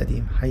العهد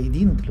القديم،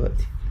 هيدينه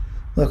دلوقتي.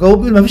 هو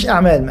بيقول مفيش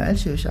أعمال، ما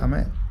قالش مفيش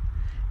أعمال.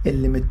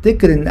 اللي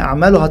متكر إن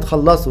أعماله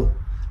هتخلصه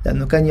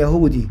لأنه كان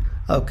يهودي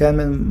أو كان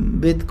من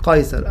بيت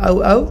قيصر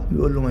أو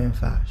بيقول له ما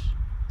ينفعش،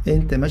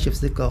 أنت ماشي في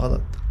سكة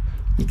غلط.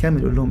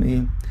 يكمل يقول لهم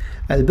إيه؟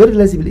 البر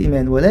الذي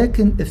بالإيمان،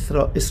 ولكن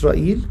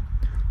إسرائيل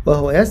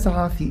وهو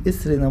يسعى في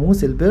إثر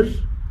ناموس البر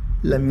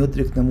لم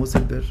يدرك ناموس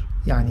البر.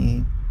 يعني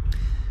إيه؟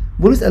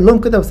 بولس قال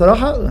لهم كده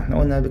بصراحة. إحنا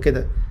قلنا قبل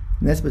كده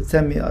الناس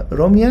بتسمي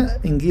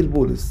روميا إنجيل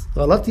بولس،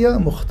 غلطية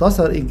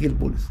مختصر إنجيل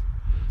بولس.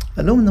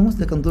 قال لهم الناموس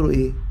ده كان دوره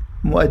إيه؟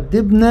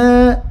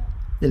 مؤدبنا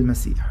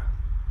للمسيح.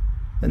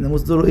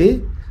 الناموس دوره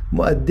إيه؟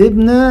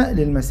 مؤدبنا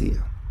للمسيح.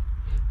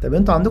 طب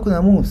أنتوا عندكم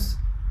ناموس،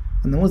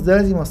 الناموس ده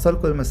لازم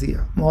يوصلكم للمسيح،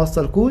 ما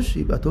وصلكوش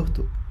يبقى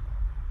تهتوا.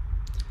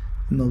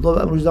 الموضوع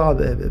بقى ملوش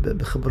دعوة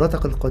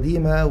بخبراتك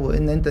القديمة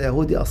وإن أنت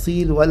يهودي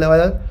أصيل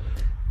ولا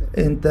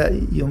أنت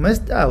you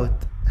missed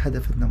out.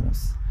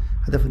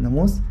 هدف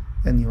الناموس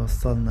أن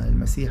يوصلنا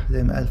للمسيح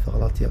زي ما قال في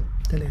غلاطيا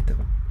 3.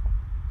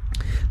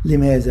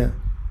 لماذا؟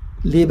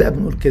 ليه بقى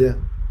بنقول كده؟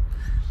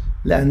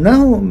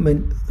 لأنه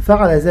من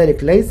فعل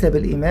ذلك ليس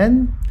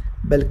بالإيمان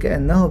بل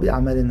كأنه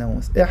بأعمال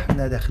الناموس.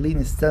 إحنا داخلين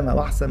السماء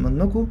وأحسن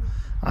منكم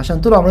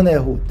عشان طول عمرنا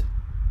يهود.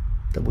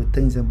 طب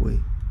والتاني ذنبه إيه؟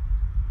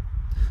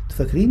 انتوا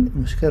فاكرين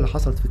المشكلة اللي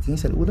حصلت في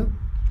الكنيسة الأولى؟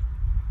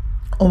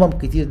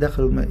 كتير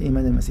دخلوا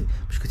إيمان المسيح،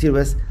 مش كتير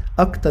بس،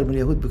 أكتر من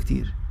اليهود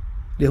بكتير.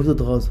 اليهود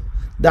اتغاظوا،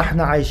 ده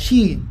احنا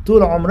عايشين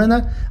طول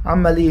عمرنا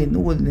عمالين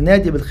نقول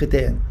ننادي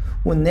بالختان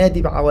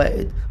وننادي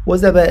بعوائد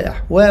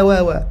وذبائح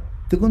و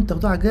تكون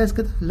تاخدوها على الجهاز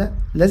كده؟ لا،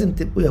 لازم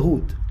تبقوا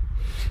يهود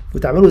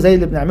وتعملوا زي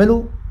اللي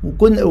بنعمله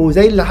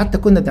وزي اللي حتى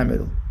كنا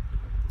بنعمله.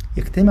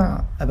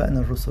 يجتمع أبائنا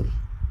الرسل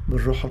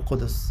بالروح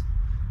القدس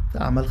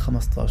في أعمال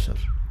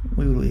 15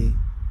 ويقولوا إيه؟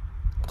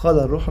 قال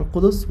الروح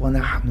القدس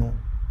ونحن.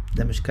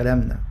 ده مش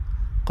كلامنا،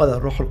 قال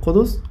الروح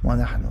القدس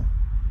ونحن.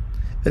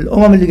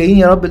 الأمم اللي جايين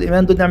يا رب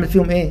الإيمان دول نعمل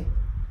فيهم إيه؟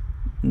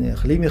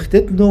 نخليهم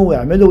يختتنوا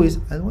ويعملوا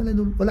قال ولا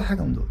دول ولا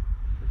حاجة من دول.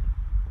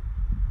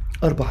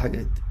 4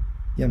 حاجات: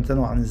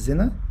 يمتنعوا عن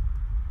الزنا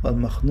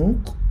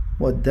والمخنوق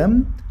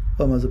والدم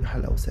وما ذبح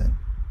الأوثان.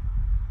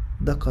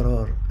 ده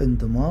قرار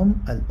انضمام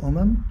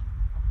الأمم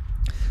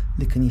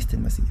لكنيسة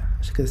المسيح.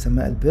 عشان كده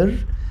سماه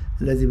البر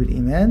الذي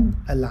بالإيمان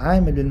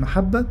العامل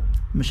بالمحبة،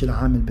 مش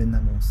العامل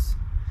بالناموس.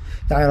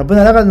 يعني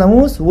ربنا لغى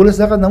الناموس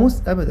وبولس لغى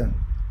الناموس؟ أبدا.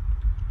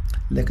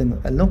 لكن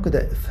قال لهم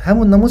كده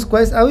افهموا الناموس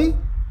كويس قوي،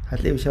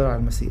 هتلاقيه بيشاور على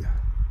المسيح.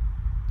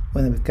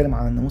 وانا بتكلم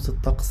عن الناموس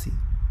الطقسي.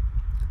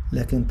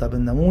 لكن طب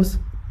الناموس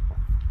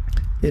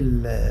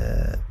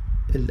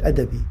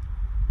الأدبي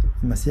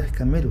المسيح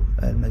كمله،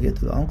 قال ما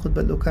جئت لأنقض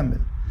بل أكمل.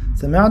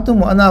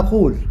 سمعتم وأنا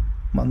أقول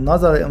من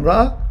نظر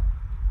امرأة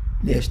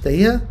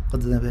ليشتهيها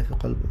قد زنى بها في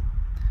قلبه.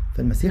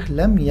 فالمسيح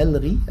لم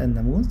يلغي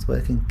الناموس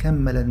ولكن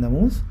كمل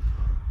الناموس.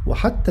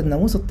 وحتى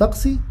الناموس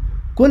الطقسي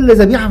كل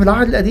ذبيحة في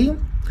العهد القديم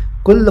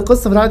كل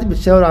قصة في العهد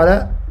بتشاور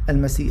على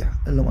المسيح.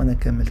 قال لهم أنا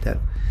كملتها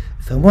لكم،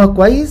 فهموها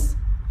كويس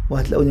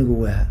وهتلاقوني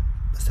جواها.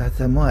 بس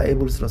هتسموها إيه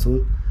بولس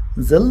الرسول؟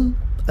 ظل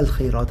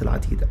الخيرات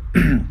العتيدة.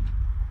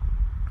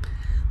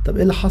 طب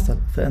إيه اللي حصل؟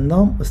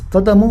 فإنهم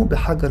اصطدموا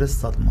بحجر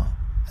الصدمة.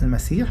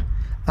 المسيح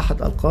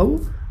أحد ألقابه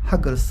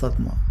حجر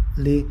الصدمة.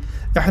 ليه؟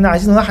 إحنا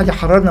عايزين واحد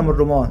يحررنا من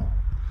الرومان،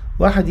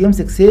 واحد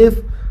يمسك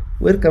سيف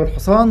ويركب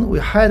الحصان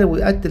ويحارب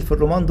ويقتل في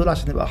الرومان دول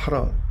عشان يبقى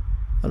أحرار.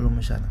 قال لهم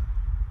مش أنا،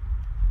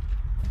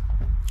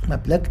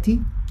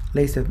 مملكتي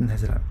ليست من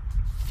هذا العالم.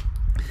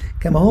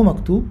 كما هو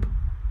مكتوب: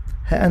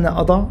 ها أنا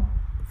أضع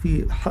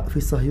في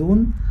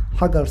صهيون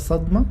حجر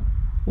صدمة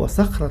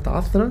وصخرة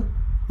عثرة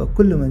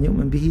وكل من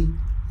يؤمن به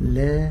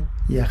لا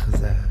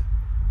يخزى.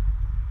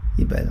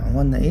 يبقى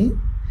عنواننا إيه؟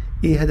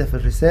 إيه هدف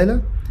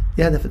الرسالة؟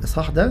 إيه هدف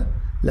الإصحاح ده؟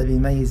 لا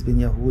بيميز بين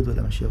يهود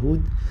ولا مش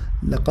يهود،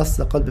 لا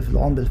قص قلب في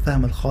العمر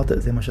بالفهم الخاطئ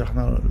زي ما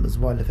شرحنا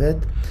الأسبوع اللي فات،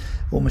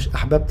 ومش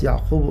أحببت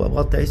يعقوب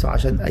وأبغضت عيسو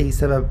عشان أي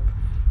سبب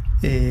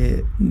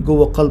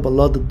جوه قلب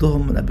الله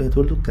ضدهم من قبل ما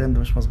يتولدوا. الكلام ده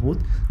مش مظبوط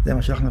زي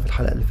ما شرحنا في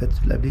الحلقة اللي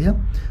فاتت اللي قبلها.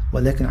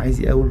 ولكن عايز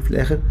يقول في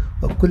الآخر: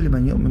 وكل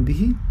من يؤمن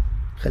به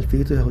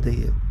خلفيته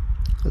يهودية،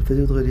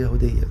 خلفيته غير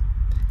يهودية.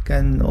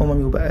 كان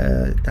أمم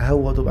يبقى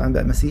تهود وبقى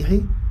بقى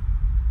مسيحي.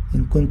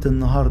 إن كنت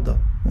النهاردة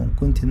وإن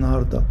كنت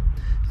النهاردة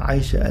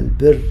عايشة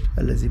البر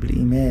الذي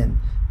بالإيمان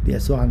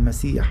بيسوع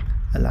المسيح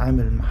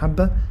العامل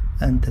المحبة،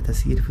 أنت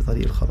تسير في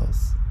طريق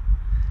الخلاص.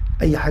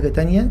 أي حاجة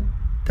تانية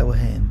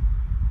توهان.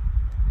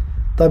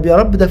 طب يا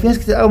رب ده في ناس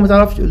كتير قوي ما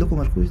تعرفش. يقول لكم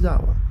مالكوش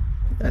دعوة.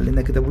 قال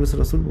لنا كده بولس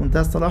الرسول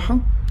بمنتهى الصراحة: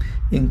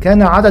 إن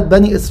كان عدد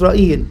بني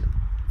إسرائيل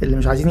اللي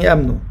مش عايزين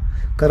يأمنوا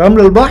كرمل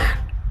البحر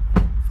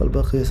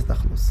فالبقية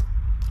ستخلص.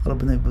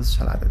 ربنا ما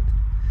يبصش على العدد.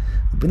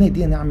 ربنا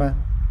يدينا نعمة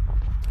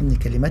إن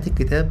كلمات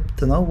الكتاب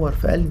تنور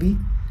في قلبي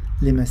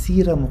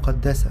لمسيرة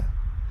مقدسة.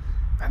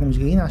 احنا مش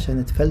جايين عشان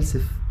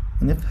نتفلسف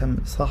ونفهم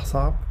إصحاح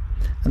صعب.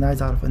 أنا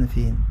عايز أعرف أنا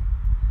فين.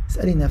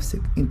 اسألي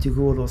نفسك: أنت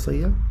جوه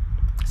الوصية؟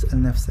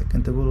 اسأل نفسك: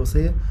 أنت جوه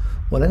الوصية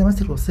ولا أنا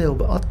ماسك الوصية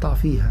وبقطع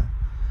فيها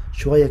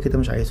شوية كده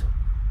مش عايزهم،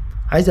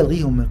 عايز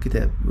ألغيهم من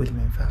الكتاب؟ يقول لي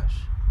ما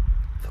ينفعش.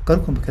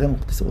 فكركم بكلام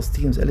القديس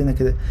أغسطين قال لنا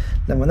كده: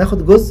 لما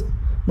ناخد جزء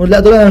نقول لا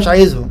دول أنا مش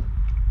عايزهم،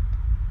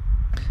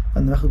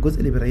 أنا باخد الجزء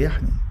اللي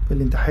بيريحني. يقول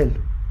لي أنت حلو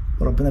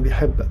وربنا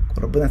بيحبك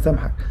وربنا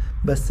سامحك،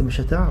 بس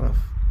مش هتعرف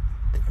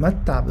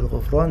تتمتع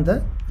بالغفران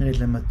ده غير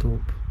لما تتوب.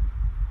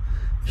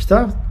 مش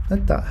هتعرف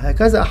تتمتع.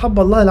 هكذا أحب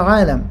الله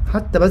العالم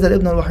حتى بذل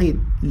ابنه الوحيد.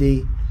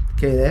 ليه؟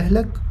 كي لا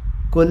يهلك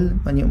كل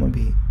من يؤمن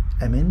به.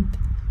 أمنت؟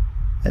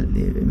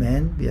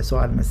 الإيمان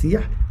بيسوع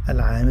المسيح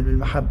العامل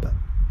بالمحبة.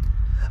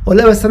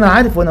 ولا بس أنا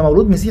عارف وأنا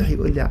مولود مسيحي.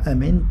 يقول لي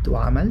أمنت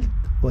وعملت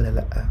ولا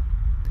لأ؟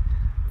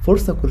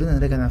 فرصة كلنا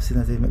نراجع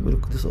نفسنا زي ما بيقول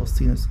القديس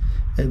أغسطينوس.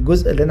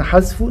 الجزء اللي أنا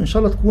حذفه إن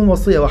شاء الله تكون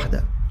وصية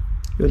واحدة.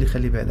 يقول لي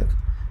خلي بالك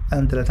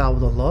أنت لا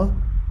تعبد الله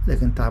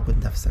لكن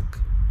تعبد نفسك.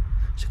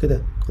 عشان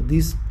كده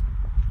القديس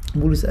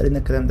بولس قال لنا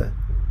الكلام ده: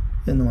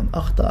 إنه من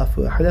أخطأ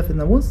في واحدة في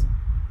الناموس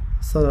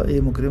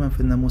صار مجرما في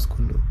الناموس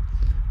كله.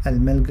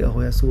 الملجأ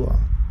هو يسوع.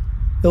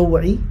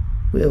 اوعي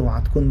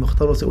واوعى تكون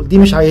مختار وصية يقول دي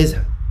مش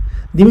عايزها،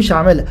 دي مش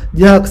هعملها،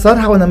 دي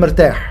هكسرها وانا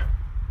مرتاح.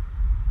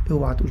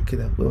 اوعى تقول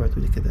كده واوعى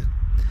تقولي كده.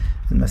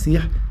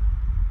 المسيح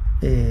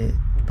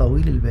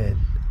طويل البال،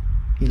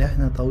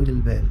 إلهنا طويل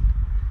البال،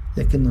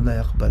 لكنه لا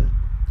يقبل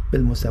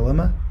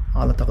بالمساومة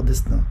على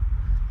تقديسنا،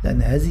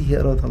 لأن هذه هي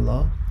إرادة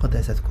الله: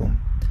 قداستكم،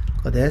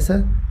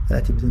 قداسة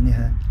التي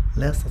بدونها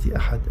لا يستطيع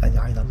أحد أن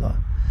يعين الله.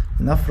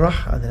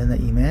 نفرح أن لنا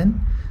إيمان،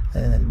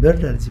 أن لنا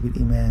البر الذي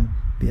بالإيمان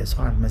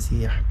بيسوع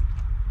المسيح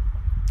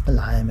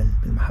العامل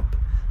بالمحبة.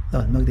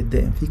 له المجد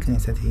الدائم في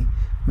كنيسته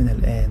من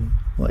الآن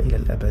وإلى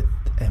الأبد.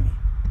 آمين.